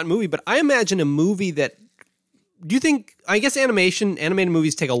of a forgotten movie, but I imagine a movie that... Do you think... I guess animated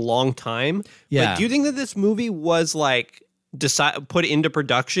movies take a long time. Yeah. But do you think that this movie was like... put into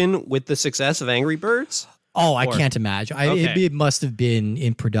production with the success of Angry Birds? Oh, I can't imagine. It must have been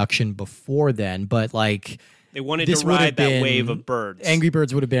in production before then, but like they wanted to ride that wave of birds. Angry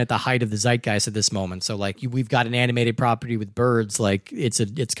Birds would have been at the height of the zeitgeist at this moment. So like we've got an animated property with birds, like it's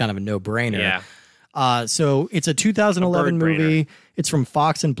kind of a no-brainer. Yeah. So it's a 2011 movie. It's from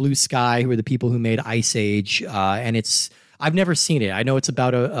Fox and Blue Sky, who are the people who made Ice Age, and I've never seen it. I know it's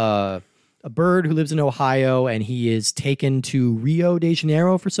about a bird who lives in Ohio, and he is taken to Rio de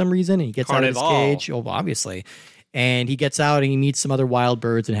Janeiro for some reason, and he gets out of his cage. Oh, obviously. And he gets out and he meets some other wild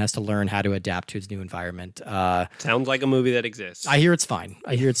birds and has to learn how to adapt to his new environment. Sounds like a movie that exists. I hear it's fine.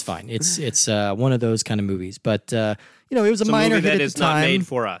 It's one of those kind of movies. But, it was a minor movie hit that at is the time. not made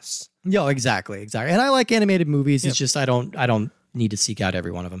for us. Yeah, exactly. And I like animated movies. It's just I don't need to seek out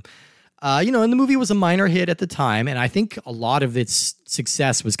every one of them. And the movie was a minor hit at the time, and I think a lot of its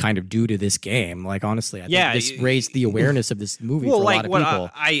success was kind of due to this game. Like, honestly, I think this raised the awareness of this movie for a lot of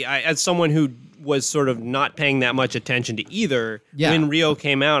people. I as someone who was sort of not paying that much attention to either, when Rio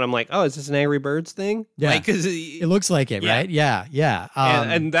came out, I'm like, oh, is this an Angry Birds thing? Yeah, because it looks like it, right? Yeah.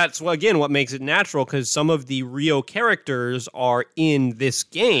 And that's, again, what makes it natural, because some of the Rio characters are in this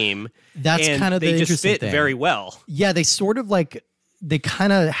game. That's kind of the interesting just fit thing. very well. Yeah, they sort of like... They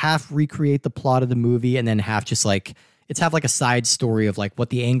kind of half recreate the plot of the movie and then half just like have like a side story of like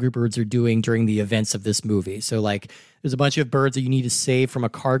what the Angry Birds are doing during the events of this movie. So like there's a bunch of birds that you need to save from a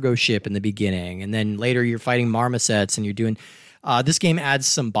cargo ship in the beginning, and then later you're fighting marmosets and you're doing this game adds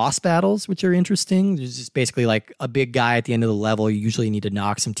some boss battles, which are interesting. There's just basically like a big guy at the end of the level. You usually need to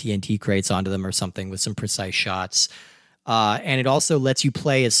knock some TNT crates onto them or something with some precise shots. And it also lets you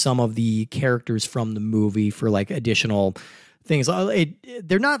play as some of the characters from the movie for like additional things.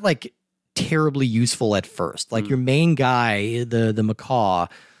 They're not like terribly useful at first. Like your main guy, the macaw,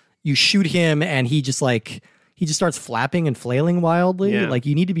 you shoot him and he just starts flapping and flailing wildly. Yeah. Like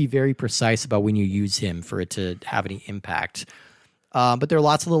you need to be very precise about when you use him for it to have any impact. But there are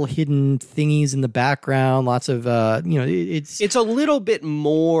lots of little hidden thingies in the background. Lots of it's a little bit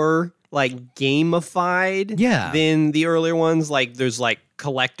more like gamified than the earlier ones. Like there's like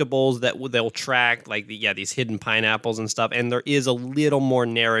collectibles that they'll track, like these hidden pineapples and stuff, and there is a little more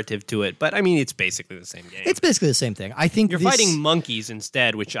narrative to it. But I mean, it's basically the same game. It's basically the same thing. I think you're fighting monkeys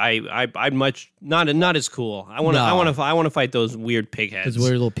instead, which I'd much not as cool. I want to fight those weird pig heads. Those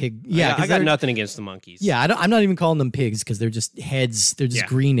weird little pig. Yeah, I got nothing against the monkeys. Yeah, I'm not even calling them pigs because they're just heads. They're just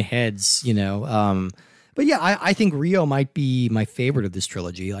green heads, But yeah, I think Rio might be my favorite of this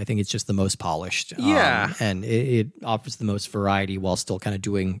trilogy. I think it's just the most polished. Yeah. And it offers the most variety while still kind of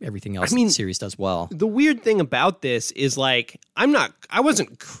doing everything else that the series does well. The weird thing about this is like, I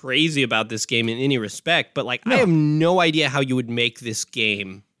wasn't crazy about this game in any respect, but like, I have no idea how you would make this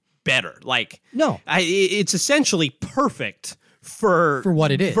game better. Like, no, it's essentially perfect for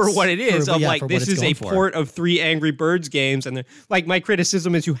what it is. This is a port of 3 Angry Birds games, and like my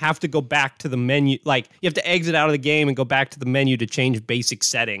criticism is you have to go back to the menu, like you have to exit out of the game and go back to the menu to change basic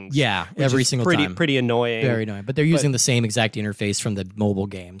settings. Yeah, every single time. Pretty annoying. Very annoying. But they're using the same exact interface from the mobile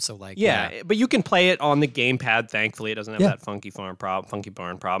game, so like but you can play it on the gamepad. Thankfully, it doesn't have that funky barn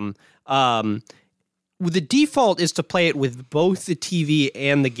problem. The default is to play it with both the TV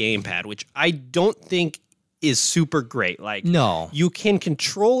and the gamepad, which I don't think is super great. Like, no, you can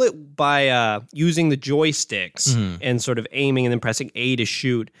control it by using the joysticks and sort of aiming and then pressing A to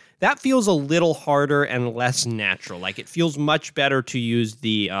shoot. That feels a little harder and less natural. Like, it feels much better to use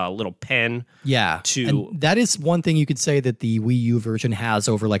the little pen. Yeah, and that is one thing you could say that the Wii U version has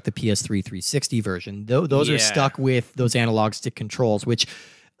over like the PS3 360 version. Those are stuck with those analog stick controls, which,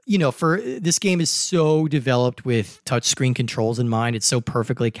 you know, for this game is so developed with touchscreen controls in mind. It's so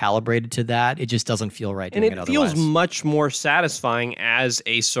perfectly calibrated to that. It just doesn't feel right doing it otherwise. And it feels much more satisfying as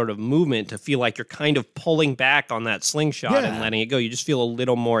a sort of movement to feel like you're kind of pulling back on that slingshot and letting it go. You just feel a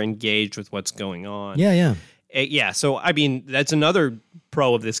little more engaged with what's going on. Yeah. So, I mean, that's another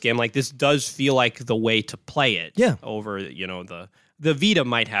pro of this game. Like, this does feel like the way to play it. Yeah. Over, you know, the Vita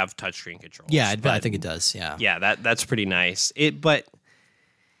might have touchscreen controls. Yeah, I think it does. Yeah. Yeah, that's pretty nice. But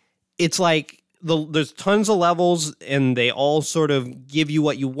it's like there's tons of levels and they all sort of give you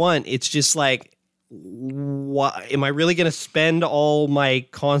what you want. It's just like, what am I really going to spend all my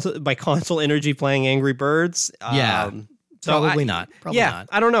console energy playing Angry Birds? Probably not.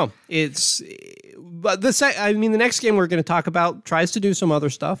 I don't know. But the next game we're going to talk about tries to do some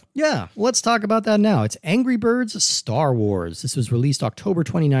other stuff. Yeah, let's talk about that now. It's Angry Birds Star Wars. This was released October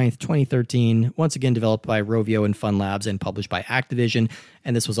 29th, 2013. Once again, developed by Rovio and Fun Labs and published by Activision.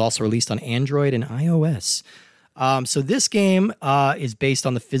 And this was also released on Android and iOS. So this game is based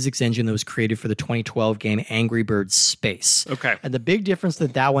on the physics engine that was created for the 2012 game Angry Birds Space. Okay. And the big difference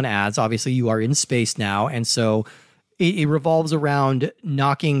that one adds, obviously you are in space now, and so it revolves around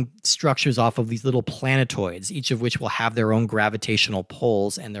knocking structures off of these little planetoids, each of which will have their own gravitational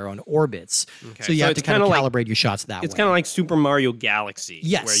pulls and their own orbits. Okay. So you have to kind of calibrate your shots that way. It's kind of like Super Mario Galaxy,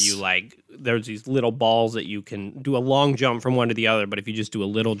 yes, where you there's these little balls that you can do a long jump from one to the other, but if you just do a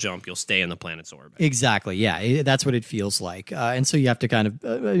little jump, you'll stay in the planet's orbit. Exactly, yeah. That's what it feels like. And so you have to kind of,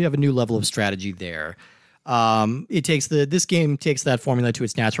 you have a new level of strategy there. This game takes that formula to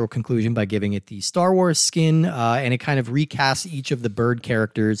its natural conclusion by giving it the Star Wars skin, and it kind of recasts each of the bird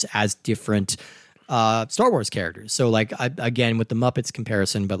characters as different Star Wars characters. So like again with the Muppets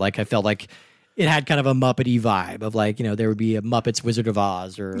comparison, but like I felt like it had kind of a Muppety vibe of like, you know, there would be a Muppets Wizard of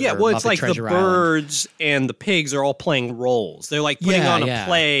Oz or it's Muppet like Treasure the Island. Birds and the pigs are all playing roles. They're like putting on a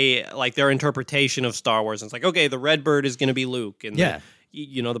play, like their interpretation of Star Wars. And it's like, okay, the red bird is going to be Luke, and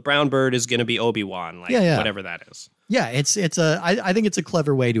the brown bird is going to be Obi-Wan, whatever that is. Yeah, I think it's a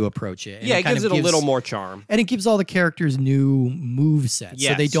clever way to approach it. And it gives it a little more charm. And it gives all the characters new move sets.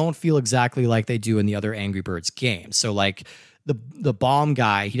 So they don't feel exactly like they do in the other Angry Birds games. So like the bomb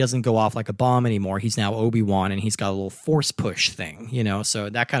guy, he doesn't go off like a bomb anymore. He's now Obi-Wan, and he's got a little force push thing, you know? So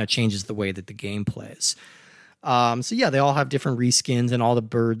that kind of changes the way that the game plays. They all have different reskins, and all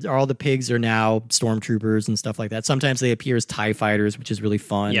the pigs are now stormtroopers and stuff like that. Sometimes they appear as TIE fighters, which is really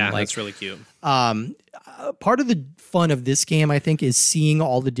fun. Yeah, that's really cute. Part of the fun of this game, I think, is seeing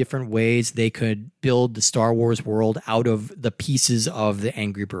all the different ways they could build the Star Wars world out of the pieces of the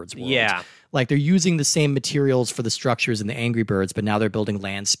Angry Birds world. Yeah. Like they're using the same materials for the structures in the Angry Birds, but now they're building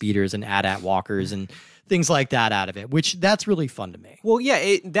land speeders and AT-AT walkers and things like that out of it, which that's really fun to me. Well,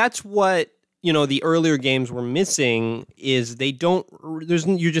 yeah, that's what, you know, the earlier games were missing is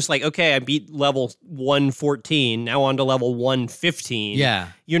you're just like, okay, I beat level 114, now on to level 115. Yeah.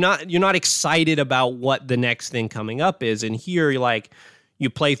 You're not excited about what the next thing coming up is. And here you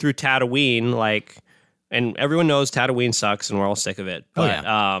play through Tatooine, and everyone knows Tatooine sucks and we're all sick of it.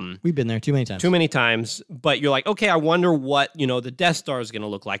 But we've been there too many times. Too many times. But you're like, okay, I wonder what, the Death Star is going to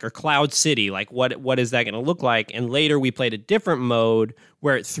look like, or Cloud City. Like, what is that going to look like? And later we played a different mode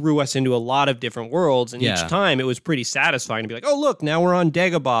where it threw us into a lot of different worlds. And each time it was pretty satisfying to be like, oh, look, now we're on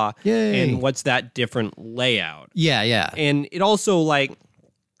Dagobah. Yay. And what's that different layout? Yeah. And it also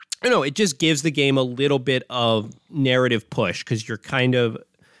it just gives the game a little bit of narrative push because you're kind of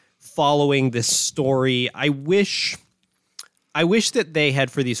following this story. I wish that they had,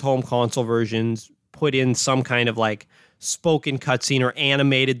 for these home console versions, put in some kind of like spoken cutscene or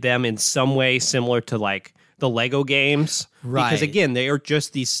animated them in some way similar to like the Lego games. Right. Because again, they are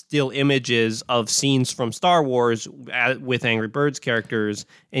just these still images of scenes from Star Wars with Angry Birds characters,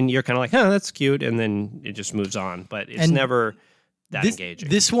 and you're kind of like, that's cute, and then it just moves on. But it's never that engaging.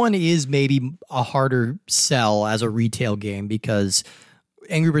 This one is maybe a harder sell as a retail game because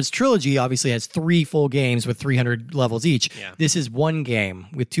Angry Birds Trilogy obviously has 3 full games with 300 levels each. Yeah. This is one game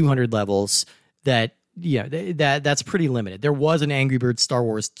with 200 levels that's pretty limited. There was an Angry Birds Star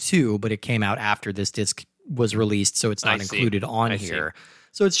Wars 2, but it came out after this disc was released, so it's not included on here.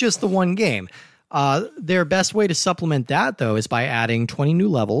 So it's just the one game. Their best way to supplement that, though, is by adding 20 new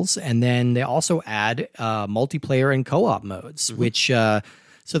levels, and then they also add multiplayer and co-op modes, which so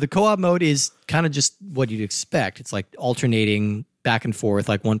the co-op mode is kind of just what you'd expect. It's like alternating back and forth,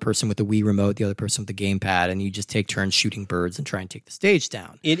 like one person with the Wii remote, the other person with the gamepad, and you just take turns shooting birds and try and take the stage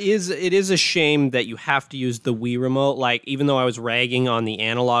down. It is a shame that you have to use the Wii remote. Like, even though I was ragging on the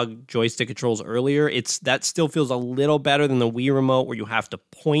analog joystick controls earlier, that still feels a little better than the Wii remote where you have to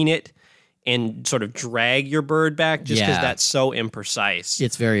point it and sort of drag your bird back just because that's so imprecise.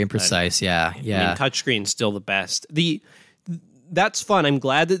 It's very imprecise, yeah. I mean, touchscreen's still the best. That's fun. I'm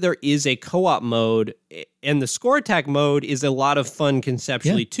glad that there is a co-op mode, and the score attack mode is a lot of fun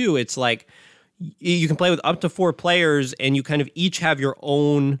conceptually too. It's like you can play with up to 4 players, and you kind of each have your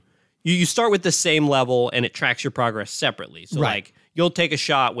own. You start with the same level, and it tracks your progress separately. So like you'll take a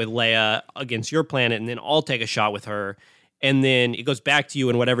shot with Leia against your planet, and then I'll take a shot with her, and then it goes back to you,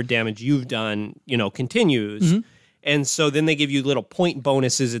 and whatever damage you've done, continues. Mm-hmm. And so then they give you little point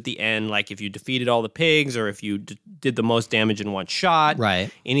bonuses at the end, like if you defeated all the pigs or if you did the most damage in one shot,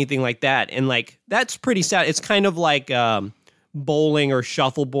 anything like that. And like that's pretty sad. It's kind of like bowling or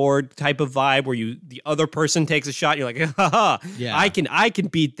shuffleboard type of vibe where the other person takes a shot. And you're like, I can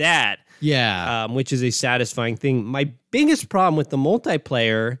beat that. Yeah, which is a satisfying thing. My biggest problem with the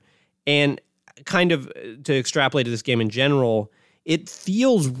multiplayer, and kind of to extrapolate to this game in general, it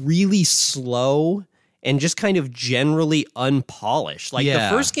feels really slow and just kind of generally unpolished. Like the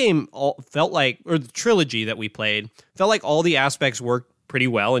first game felt like, or the trilogy that we played, felt like all the aspects worked pretty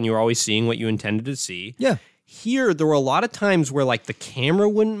well and you were always seeing what you intended to see. Yeah. Here, there were a lot of times where like the camera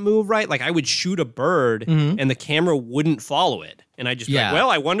wouldn't move right. Like I would shoot a bird and the camera wouldn't follow it. And I just be like,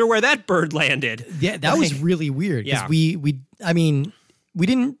 well, I wonder where that bird landed. Yeah, that was really weird. Because we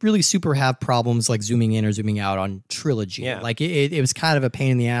didn't really super have problems like zooming in or zooming out on Trilogy. Yeah. Like it was kind of a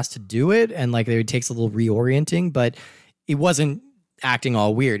pain in the ass to do it, and like it takes a little reorienting, but it wasn't acting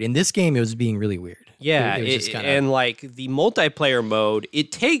all weird. In this game, it was being really weird. Yeah, it was just kinda... and like the multiplayer mode,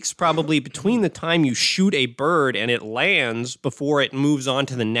 it takes probably between the time you shoot a bird and it lands before it moves on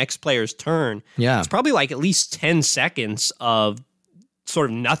to the next player's turn. Yeah. It's probably like at least 10 seconds of sort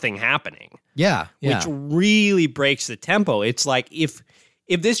of nothing happening. Yeah. Which really breaks the tempo. It's like if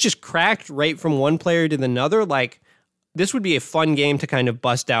this just cracked right from one player to another, like this would be a fun game to kind of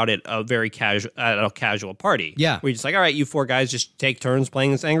bust out at a very casual party. Yeah. Where you're just like, all right, you 4 guys just take turns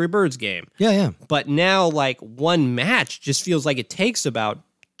playing this Angry Birds game. Yeah. But now like one match just feels like it takes about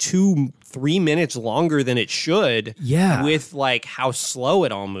 2-3 minutes longer than it should. Yeah. With like how slow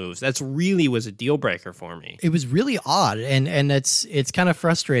it all moves. That's really was a deal breaker for me. It was really odd. And it's kind of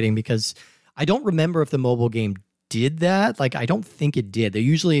frustrating because I don't remember if the mobile game did that. Like, I don't think it did. They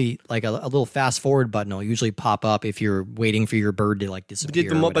usually, like, a little fast forward button will usually pop up if you're waiting for your bird to, like, disappear.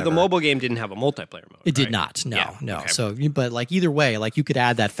 But the mobile game didn't have a multiplayer mode, It did not. No. Okay. So, but, like, either way, like, you could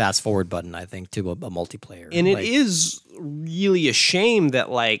add that fast forward button, I think, to a multiplayer. And it is really a shame that,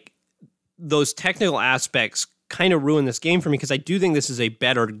 like, those technical aspects kind of ruin this game for me because I do think this is a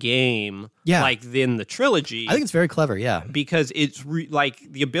better game than the trilogy. I think it's very clever, yeah. Because it's like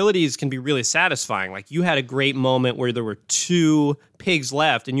the abilities can be really satisfying. Like you had a great moment where there were 2 pigs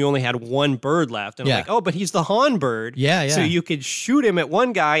left and you only had 1 bird left. And I'm like, oh, but he's the Han bird. Yeah. So you could shoot him at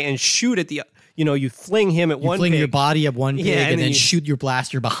one guy and shoot at the... you fling him at one pig. You fling your body at one pig and then shoot your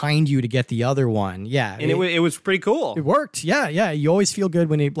blaster behind you to get the other one. Yeah. And it was pretty cool. It worked. Yeah. You always feel good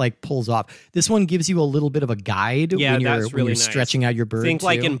when it like pulls off. This one gives you a little bit of a guide when you're nice. stretching out your bird. Think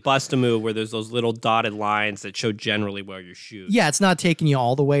like in Bust-A-Move where there's those little dotted lines that show generally where you shoot. Yeah, it's not taking you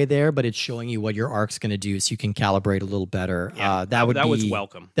all the way there, but it's showing you what your arc's going to do so you can calibrate a little better. Yeah, that was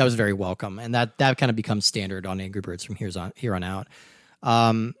welcome. That was very welcome. And that kind of becomes standard on Angry Birds from here on out.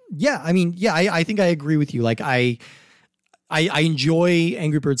 I think I agree with you. Like I enjoy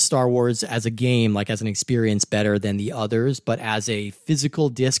Angry Birds Star Wars as a game, like as an experience better than the others, but as a physical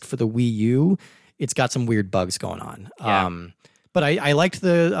disc for the Wii U, it's got some weird bugs going on. Yeah. But I liked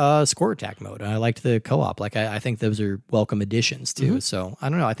the score attack mode, and I liked the co-op. Like I think those are welcome additions too. So I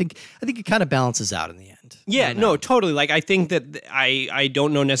don't know. I think it kind of balances out in the end. Yeah, no, totally. Like I think that I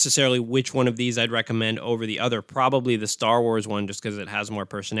don't know necessarily which one of these I'd recommend over the other. Probably the Star Wars one, just because it has more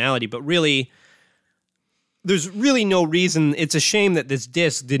personality. But really, there's really no reason. It's a shame that this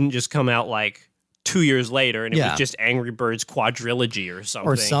disc didn't just come out like 2 years later, and it was just Angry Birds Quadrilogy or something.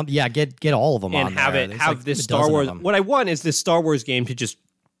 Or something. Yeah, get all of them and on have there. it There's have like this a Star dozen of Wars. them. What I want is this Star Wars game to just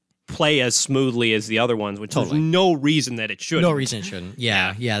play as smoothly as the other ones, which Totally. there's no reason that it should. No reason it shouldn't.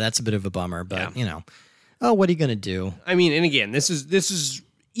 Yeah, that's a bit of a bummer, but oh, what are you gonna do? I mean, and again, this is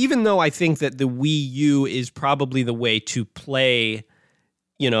even though I think that the Wii U is probably the way to play,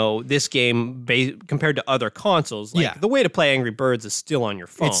 this game compared to other consoles. Like the way to play Angry Birds is still on your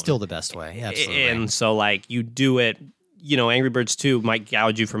phone. It's still the best way. Absolutely. And so, like, you do it. Angry Birds 2 might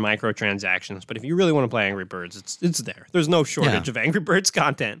gouge you for microtransactions, but if you really want to play Angry Birds, it's there. There's no shortage of Angry Birds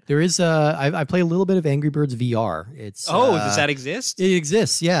content. There is. I play a little bit of Angry Birds VR. It's does that exist? It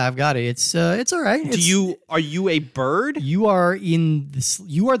exists. Yeah, I've got it. It's all right. Are you a bird? You are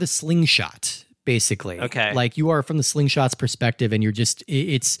You are the slingshot. Basically, okay. Like you are from the slingshot's perspective, and you're just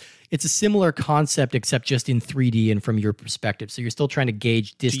it's a similar concept except just in 3D and from your perspective. So you're still trying to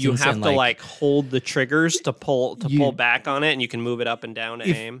gauge distance. Do you have to hold the triggers to pull back on it, and you can move it up and down to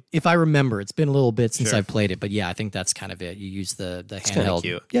aim? If I remember, it's been a little bit since I've played it, but yeah, I think that's kind of it. You use the handheld.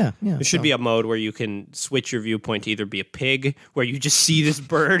 Cute. Yeah. There should be a mode where you can switch your viewpoint to either be a pig, where you just see this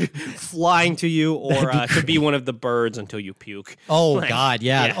bird flying to you, or to be one of the birds until you puke. Oh God,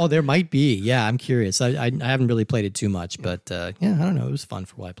 yeah. Oh, there might be. Yeah, I'm curious. I haven't really played it too much, but I don't know. It was fun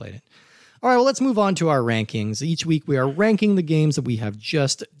for while I played it. All right, well, let's move on to our rankings. Each week we are ranking the games that we have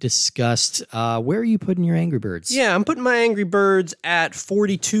just discussed. Where are you putting your Angry Birds? Yeah, I'm putting my Angry Birds at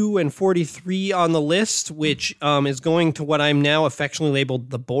 42 and 43 on the list, which is going to what I'm now affectionately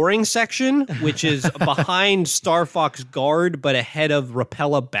labeled the boring section, which is behind Star Fox Guard, but ahead of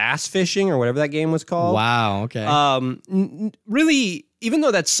Rapella Bass Fishing, or whatever that game was called. Wow, okay. Really, even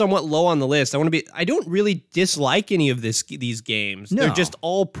though that's somewhat low on the list, I don't really dislike any of these games. No. They're just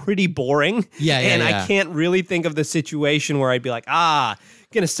all pretty boring. Yeah. I can't really think of the situation where I'd be like,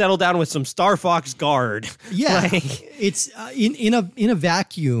 gonna settle down with some Star Fox Guard. Yeah, it's in a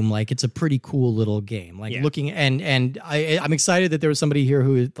vacuum. Like it's a pretty cool little game. Like looking and I'm excited that there was somebody here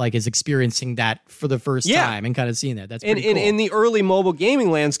who is experiencing that for the first time and kind of seeing that. That's pretty cool. In the early mobile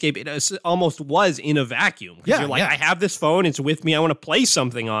gaming landscape, it almost was in a vacuum. Yeah, you're like, I have this phone, it's with me, I want to play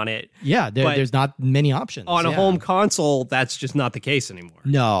something on it. Yeah, there's not many options on a home console. That's just not the case anymore.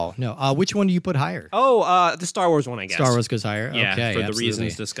 No. Which one do you put higher? Oh, the Star Wars one, I guess. Star Wars goes higher. Yeah, okay, for the absolutely. reasons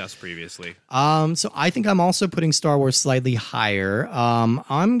discussed previously. So I think I'm also putting Star Wars slightly higher.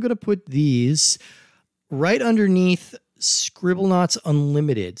 I'm gonna put these right underneath Scribblenauts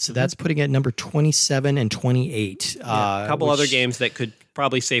Unlimited. So that's putting it at number 27 and 28. A couple other games that could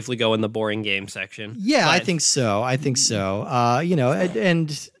probably safely go in the boring game section. Yeah, I think so. And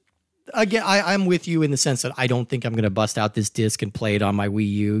again, I'm with you in the sense that I don't think I'm going to bust out this disc and play it on my Wii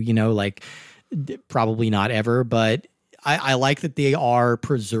U, probably not ever, but I like that they are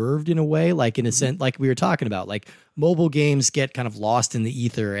preserved in a way, like in a sense, like we were talking about, like mobile games get kind of lost in the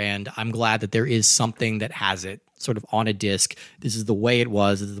ether, and I'm glad that there is something that has it sort of on a disc. This is the way it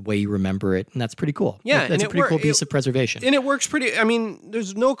was, this is the way you remember it, and that's pretty cool. Yeah, that's a pretty cool piece of preservation. And it works pretty,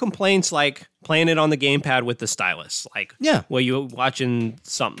 there's no complaints like playing it on the gamepad with the stylus. You're watching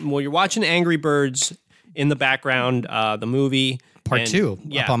Angry Birds in the background, the movie. Part 2,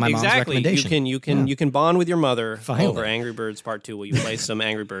 upon my mom's recommendation. You can bond with your mother over Angry Birds Part 2 while you play some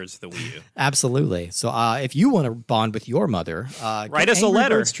Angry Birds for the Wii U. Absolutely. So if you want to bond with your mother, write us a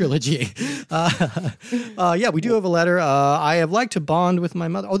letter. Birds Trilogy. We do have a letter. I have liked to bond with my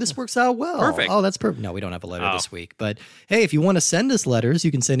mother. Oh, this works out well. Perfect. Oh, that's perfect. No, we don't have a letter this week. But hey, if you want to send us letters,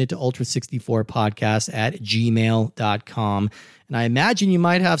 you can send it to ultra64podcast@gmail.com. And I imagine you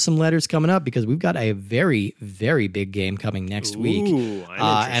might have some letters coming up because we've got a very, very big game coming next week.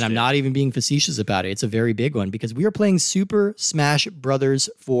 And I'm not even being facetious about it. It's a very big one because we are playing Super Smash Brothers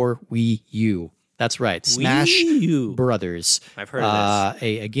for Wii U. That's right. Smash Brothers. I've heard of this.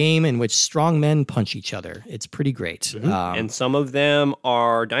 A game in which strong men punch each other. It's pretty great. Mm-hmm. And some of them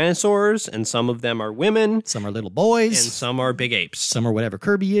are dinosaurs, and some of them are women. Some are little boys. And some are big apes. Some are whatever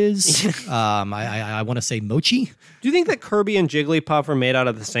Kirby is. I want to say Mochi. Do you think that Kirby and Jigglypuff are made out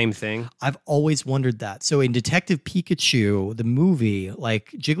of the same thing? I've always wondered that. So in Detective Pikachu, the movie,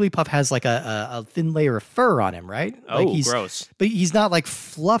 Jigglypuff has a thin layer of fur on him, right? Gross. But he's not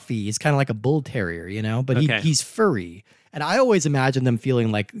fluffy. He's kind of like a bull terrier, but he's furry. And I always imagine them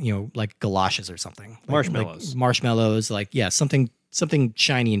feeling like, like galoshes or something. Marshmallows. Like marshmallows, something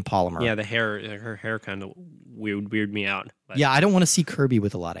shiny and polymer. Yeah, her hair kind of weird me out. But Yeah, I don't want to see Kirby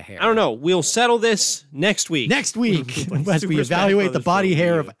with a lot of hair. I don't know. We'll settle this next week. Next week, When as Super we Smash evaluate the Brothers body for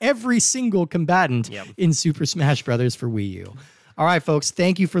hair Wii of U. every single combatant Yep. in Super Smash Brothers for Wii U. All right, folks,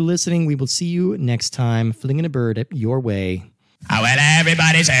 thank you for listening. We will see you next time. Flinging a bird your way. Oh, well,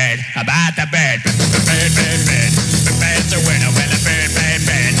 everybody's heard about the bird. Bird. The bird's a winner. Well, the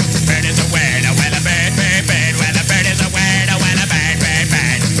bird is a winner.